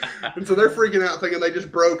 And so they're freaking out thinking they just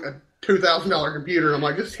broke a $2,000 computer. And I'm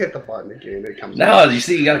like, just hit the button again. It comes No, you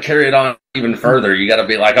see, you got to carry it on even further. You got to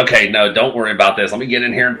be like, okay, no, don't worry about this. Let me get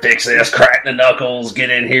in here and fix this, crack the knuckles, get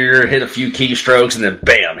in here, hit a few keystrokes, and then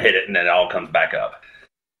bam, hit it, and then it all comes back up.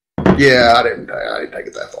 Yeah, I didn't take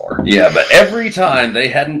it that far. Yeah, but every time they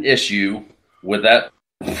had an issue with that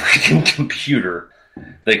freaking computer,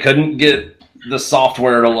 they couldn't get the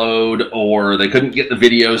software to load, or they couldn't get the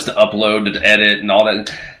videos to upload to edit and all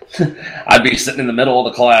that. I'd be sitting in the middle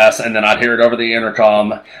of the class, and then I'd hear it over the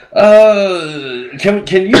intercom.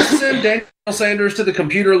 Can you send Daniel Sanders to the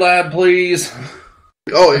computer lab, please?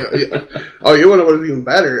 Oh, yeah. Oh, you want to know what's even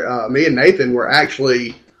better? Me and Nathan were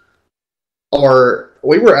actually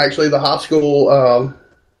the high school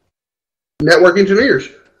network engineers.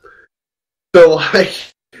 So, like,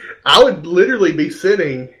 I would literally be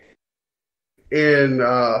sitting in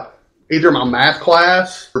either my math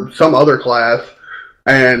class or some other class,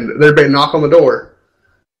 and there'd be a knock on the door.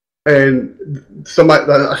 And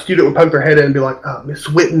a student would poke their head in and be like, Miss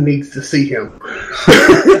Witten needs to see him.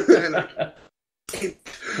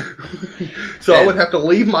 So I would have to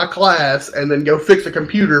leave my class and then go fix a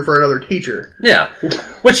computer for another teacher. Yeah,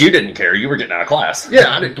 which you didn't care. You were getting out of class.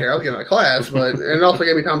 Yeah, I didn't care. I was getting out of class, and it also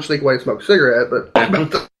gave me time to sneak away and smoke a cigarette. But I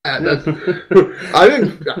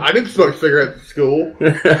didn't smoke cigarettes at school.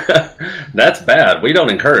 That's bad. We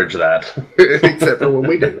don't encourage that, except for when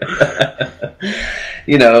we do.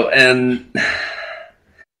 And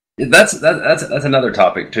that's another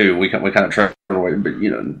topic too. We kind of try away, but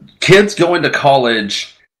kids going to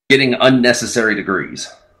college getting unnecessary degrees.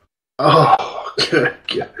 Oh, good.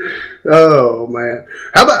 Oh man,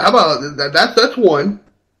 how about that? That's one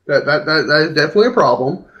that is definitely a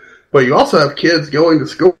problem. But you also have kids going to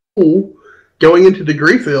school, going into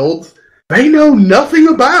degree fields they know nothing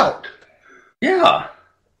about. Yeah,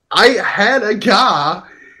 I had a guy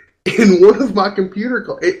in one of my computer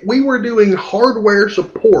classes. We were doing hardware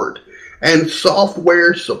support and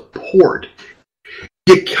software support.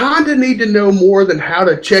 You kind of need to know more than how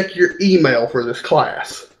to check your email for this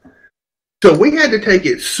class. So we had to take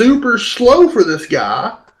it super slow for this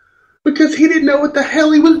guy because he didn't know what the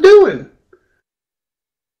hell he was doing.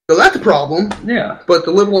 So that's a problem. Yeah. But the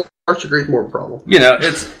liberal arts degree is more of a problem.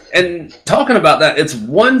 And talking about that, it's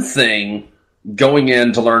one thing going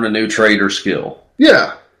in to learn a new trade or skill.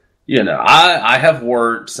 Yeah. I have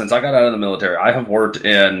worked, since I got out of the military, I have worked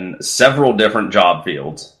in several different job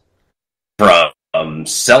fields. From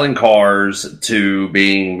selling cars to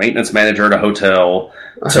being maintenance manager at a hotel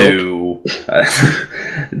to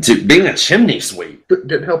being a chimney sweep.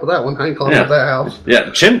 Didn't help with that one. I ain't calling up that house.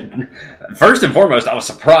 Yeah, first and foremost, I was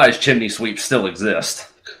surprised chimney sweeps still exist.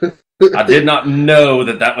 I did not know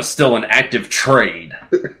that was still an active trade.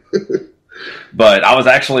 But I was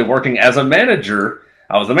actually working as a manager.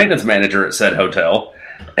 I was the maintenance manager at said hotel,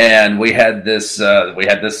 and we had this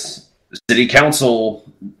city council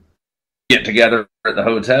get together at the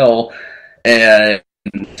hotel, and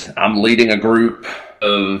I'm leading a group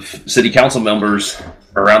of city council members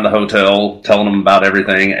around the hotel, telling them about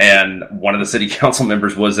everything. And one of the city council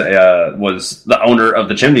members was the owner of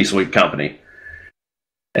the chimney sweep company,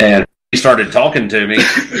 and started talking to me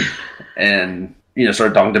and,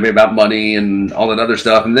 started talking to me about money and all that other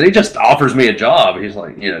stuff. And then he just offers me a job. He's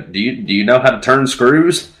like, do you know how to turn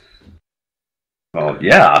screws? Oh,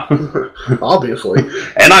 yeah. Obviously.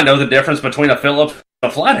 And I know the difference between a Phillips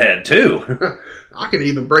and a flathead, too. I can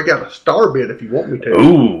even break out a star bit if you want me to.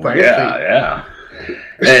 Ooh, fancy. Yeah.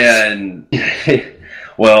 And,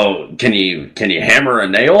 well, can you hammer a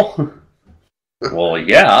nail? Well,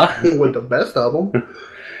 yeah. With the best of them.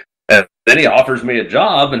 And then he offers me a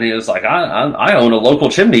job, and he was like, I own a local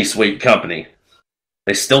chimney sweep company.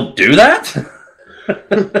 They still do that?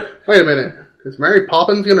 Wait a minute. Is Mary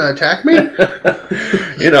Poppins going to attack me?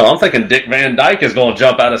 I'm thinking Dick Van Dyke is going to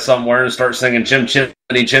jump out of somewhere and start singing Chim Chim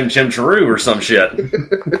Chim Chim Chiroo or some shit.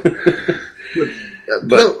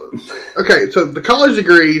 So the college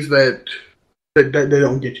degrees that they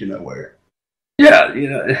don't get you nowhere. Yeah,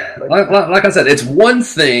 like I said, it's one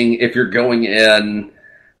thing if you're going in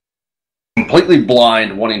completely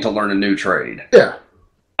blind wanting to learn a new trade. Yeah.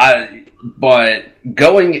 But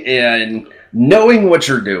going in knowing what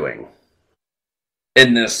you're doing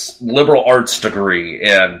in this liberal arts degree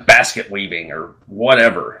in basket weaving or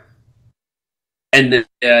whatever, and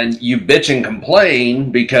then you bitch and complain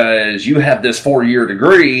because you have this 4-year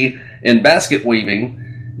degree in basket weaving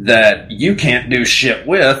that you can't do shit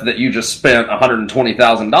with, that you just spent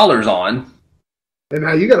 $120,000 on. And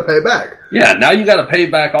now you got to pay it back. Yeah, now you got to pay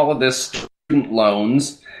back all of this student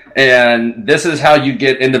loans, and this is how you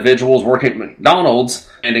get individuals working at McDonald's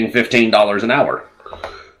spending $15 an hour.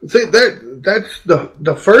 See, that's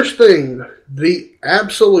the first thing, the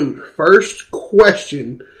absolute first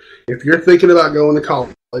question, if you're thinking about going to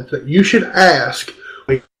college, that you should ask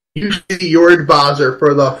when you see your advisor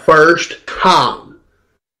for the first time.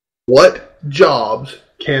 What jobs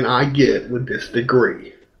can I get with this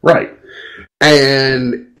degree? Right.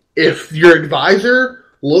 And if your advisor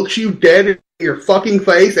looks you dead in your fucking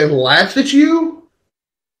face and laughs at you,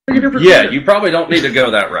 pick a different career. You probably don't need to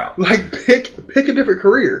go that route. Like, pick a different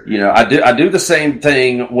career. I do the same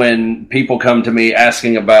thing when people come to me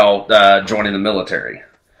asking about joining the military.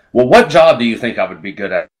 Well, what job do you think I would be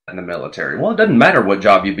good at in the military? Well, it doesn't matter what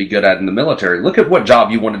job you'd be good at in the military. Look at what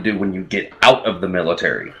job you want to do when you get out of the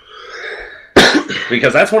military.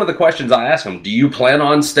 Because that's one of the questions I ask them. Do you plan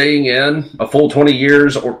on staying in a full 20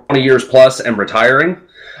 years or 20 years plus and retiring?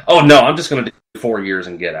 Oh, no, I'm just going to do 4 years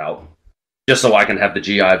and get out. Just so I can have the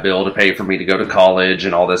GI Bill to pay for me to go to college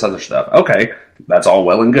and all this other stuff. Okay, that's all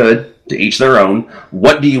well and good. To each their own.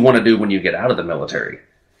 What do you want to do when you get out of the military?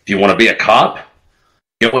 If you want to be a cop,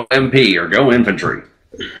 go MP or go infantry.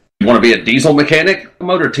 You want to be a diesel mechanic?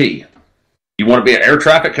 Motor T. You want to be an air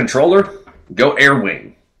traffic controller? Go air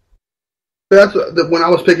wing. That's when I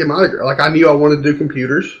was picking my degree. Like, I knew I wanted to do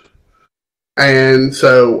computers, and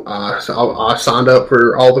so I signed up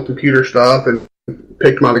for all the computer stuff and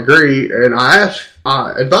picked my degree. And I asked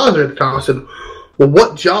my advisor at the time. I said, "Well,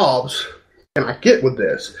 what jobs can I get with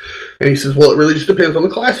this?" And he says, "Well, it really just depends on the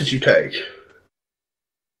classes you take."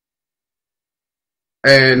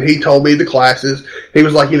 And he told me the classes. He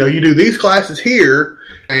was like, you do these classes here,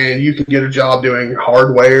 and you can get a job doing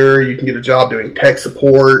hardware. You can get a job doing tech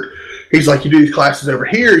support. He's like, you do these classes over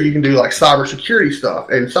here, you can do like cybersecurity stuff.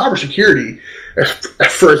 And cybersecurity,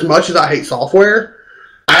 for as much as I hate software,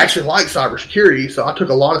 I actually like cybersecurity. So I took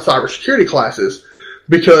a lot of cybersecurity classes,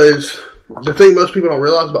 because the thing most people don't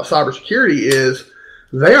realize about cybersecurity is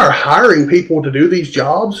they are hiring people to do these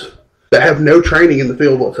jobs that have no training in the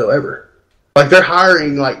field whatsoever. Like, they're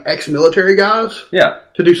hiring like ex-military guys to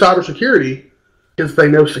do cybersecurity because they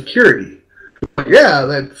know security. Yeah,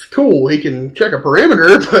 that's cool. He can check a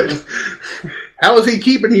perimeter, but how is he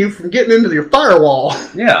keeping you from getting into your firewall?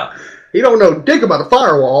 Yeah. He don't know dick about a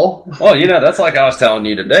firewall. Well, that's like I was telling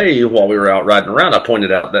you today while we were out riding around. I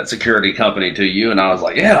pointed out that security company to you, and I was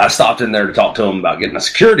like, yeah, I stopped in there to talk to him about getting a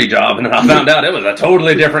security job, and then I found out it was a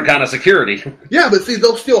totally different kind of security. Yeah, but see,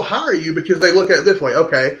 they'll still hire you because they look at it this way.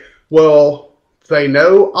 Okay, well, they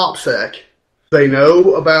know OPSEC. They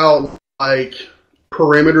know about, like,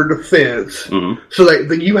 perimeter defense. Mm-hmm. So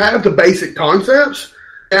you have the basic concepts.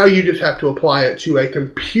 Now you just have to apply it to a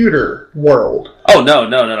computer world. Oh, no.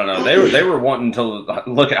 They were wanting to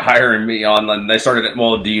look at hiring me on, and they started,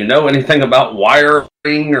 well, do you know anything about wiring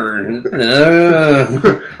or...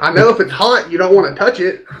 I know if it's hot, you don't want to touch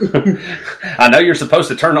it. I know you're supposed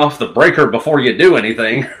to turn off the breaker before you do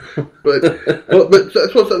anything. but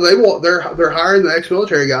that's what they want. They're hiring the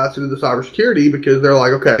ex-military guys to do the cybersecurity because they're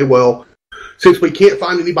like, okay, well, since we can't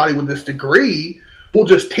find anybody with this degree, we'll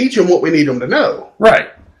just teach them what we need them to know.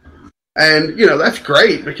 Right. And, that's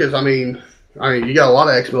great because, I mean, you got a lot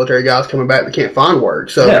of ex-military guys coming back that can't find work.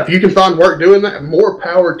 So if you can find work doing that, more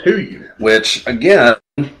power to you. Which, again,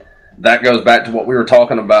 that goes back to what we were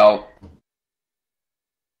talking about.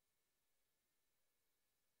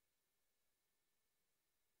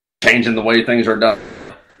 Changing the way things are done.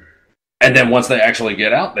 And then once they actually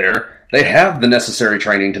get out there, they have the necessary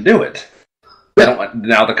training to do it.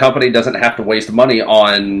 Now the company doesn't have to waste money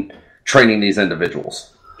on training these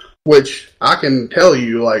individuals. Which I can tell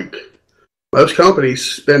you, like, most companies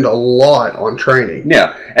spend a lot on training.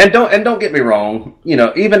 Yeah, and don't get me wrong. You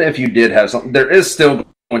know, even if you did have something, there is still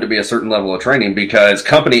going to be a certain level of training because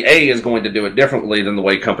Company A is going to do it differently than the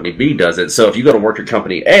way Company B does it. So if you go to work at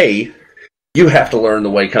Company A, you have to learn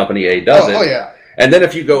the way Company A does it. Oh, yeah. And then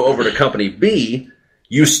if you go over to Company B,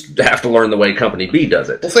 you have to learn the way Company B does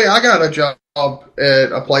it. Well, see, I got a job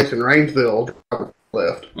at a place in Rainsville,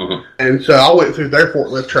 forklift. Mm-hmm. And so I went through their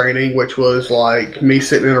forklift training, which was like me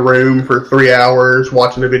sitting in a room for 3 hours,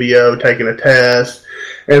 watching a video, taking a test,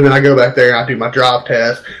 and then I go back there and I do my drive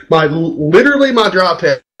test. Literally my drive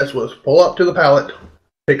test was pull up to the pallet,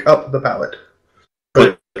 pick up the pallet.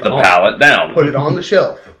 Put the pallet down. Put it on the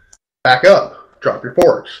shelf. Back up. Drop your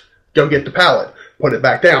forks. Go get the pallet. Put it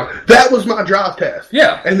back down. That was my drive test.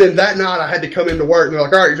 Yeah. And then that night I had to come into work and they're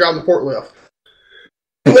like, all right, you're driving the forklift.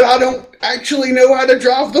 But I don't actually know how to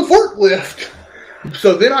drive the forklift.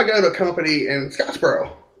 So then I go to a company in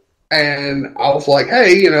Scottsboro. And I was like,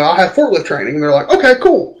 hey, you know, I have forklift training. And they're like, okay,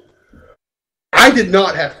 cool. I did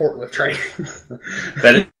not have forklift training.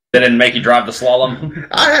 They didn't make you drive the slalom?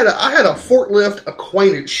 I had a forklift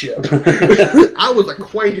acquaintanceship. I was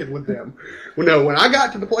acquainted with them. Well, no, when I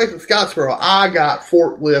got to the place in Scottsboro, I got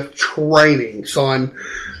forklift training, son.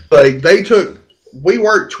 Like, we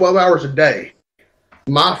worked 12 hours a day.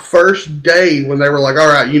 My first day when they were like, all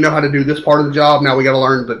right, you know how to do this part of the job, now we got to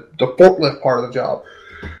learn the forklift part of the job.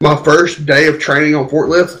 My first day of training on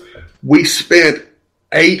forklifts, we spent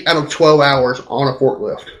 8 out of 12 hours on a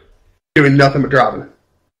forklift, doing nothing but driving.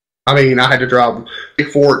 I mean, I had to drive big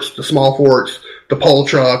forks, the small forks, the pole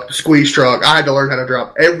truck, the squeeze truck. I had to learn how to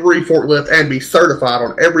drive every forklift and be certified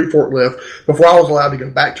on every forklift before I was allowed to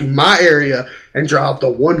go back to my area and drive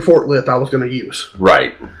the one forklift I was going to use.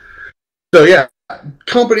 Right. So, yeah,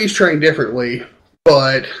 companies train differently,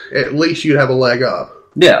 but at least you'd have a leg up.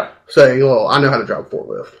 Yeah. Saying, well, I know how to drive a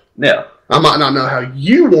forklift. Yeah. I might not know how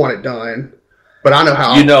you want it done, but I know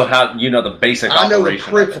how. You know the basic operation. I know the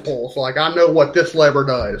principles. Like, I know what this lever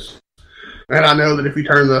does. And I know that if you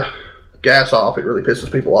turn the gas off, it really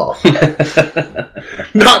pisses people off.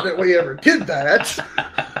 Not that we ever did that.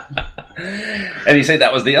 And you say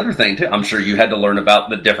that was the other thing, too. I'm sure you had to learn about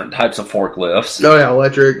the different types of forklifts. Oh, yeah,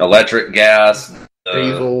 electric, gas,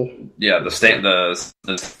 diesel. Yeah, the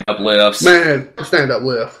stand-up lifts. Man, the stand-up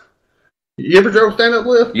lift. You ever drove a stand-up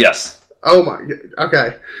lift? Yes. Oh, my God.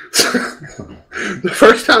 Okay. The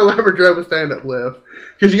first time I ever drove a stand-up lift,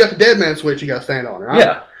 because you got the dead man switch you got to stand on, right?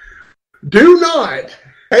 Yeah. Do not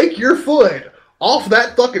take your foot off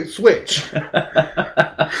that fucking switch.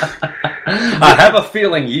 I have a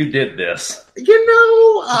feeling you did this. You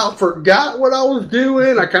know, I forgot what I was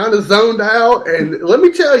doing. I kind of zoned out. And let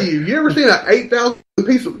me tell you, you ever seen an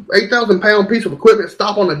 8,000 pound piece of equipment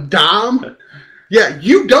stop on a dime? Yeah,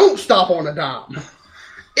 you don't stop on a dime.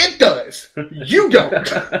 It does. You don't.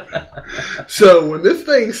 So when this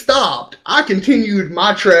thing stopped, I continued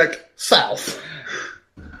my trek south.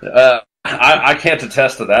 I can't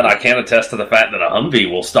attest to that. I can't attest to the fact that a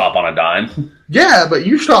Humvee will stop on a dime. Yeah, but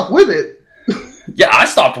you stopped with it. Yeah, I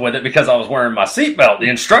stopped with it because I was wearing my seatbelt. The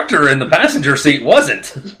instructor in the passenger seat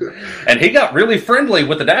wasn't. And he got really friendly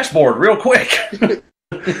with the dashboard real quick.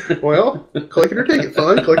 Well, clicking your ticket,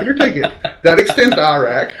 son. Clicking your ticket. That extends to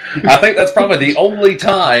Iraq. I think that's probably the only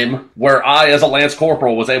time where I, as a Lance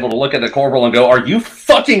Corporal, was able to look at the Corporal and go, "Are you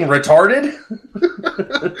fucking retarded?"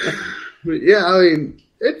 Yeah, I mean,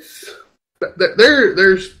 it's...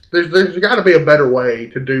 There's got to be a better way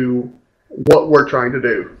to do what we're trying to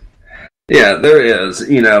do. Yeah, there is.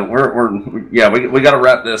 You know, we got to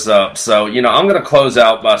wrap this up. So, you know, I'm going to close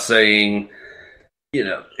out by saying, you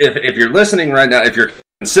know, if you're listening right now, if you're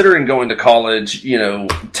considering going to college, you know,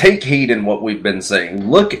 take heed in what we've been saying.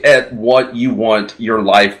 Look at what you want your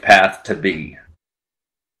life path to be,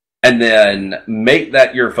 and then make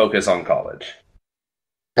that your focus on college.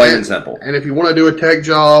 Plain and simple. And if you want to do a tech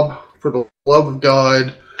job, for the love of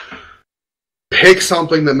God, pick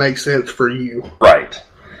something that makes sense for you. Right.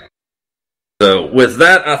 So with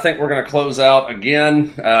that, I think we're going to close out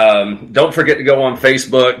again. Don't forget to go on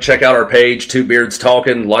Facebook, check out our page, Two Beards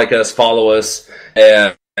Talking, like us, follow us,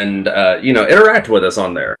 and you know, interact with us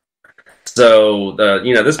on there. So,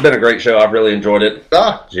 this has been a great show. I've really enjoyed it.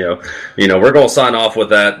 We're going to sign off with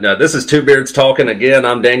that. This is Two Beards Talking. Again,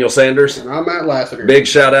 I'm Daniel Sanders. And I'm Matt Lassiter. Big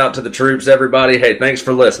shout out to the troops, everybody. Hey, thanks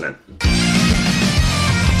for listening.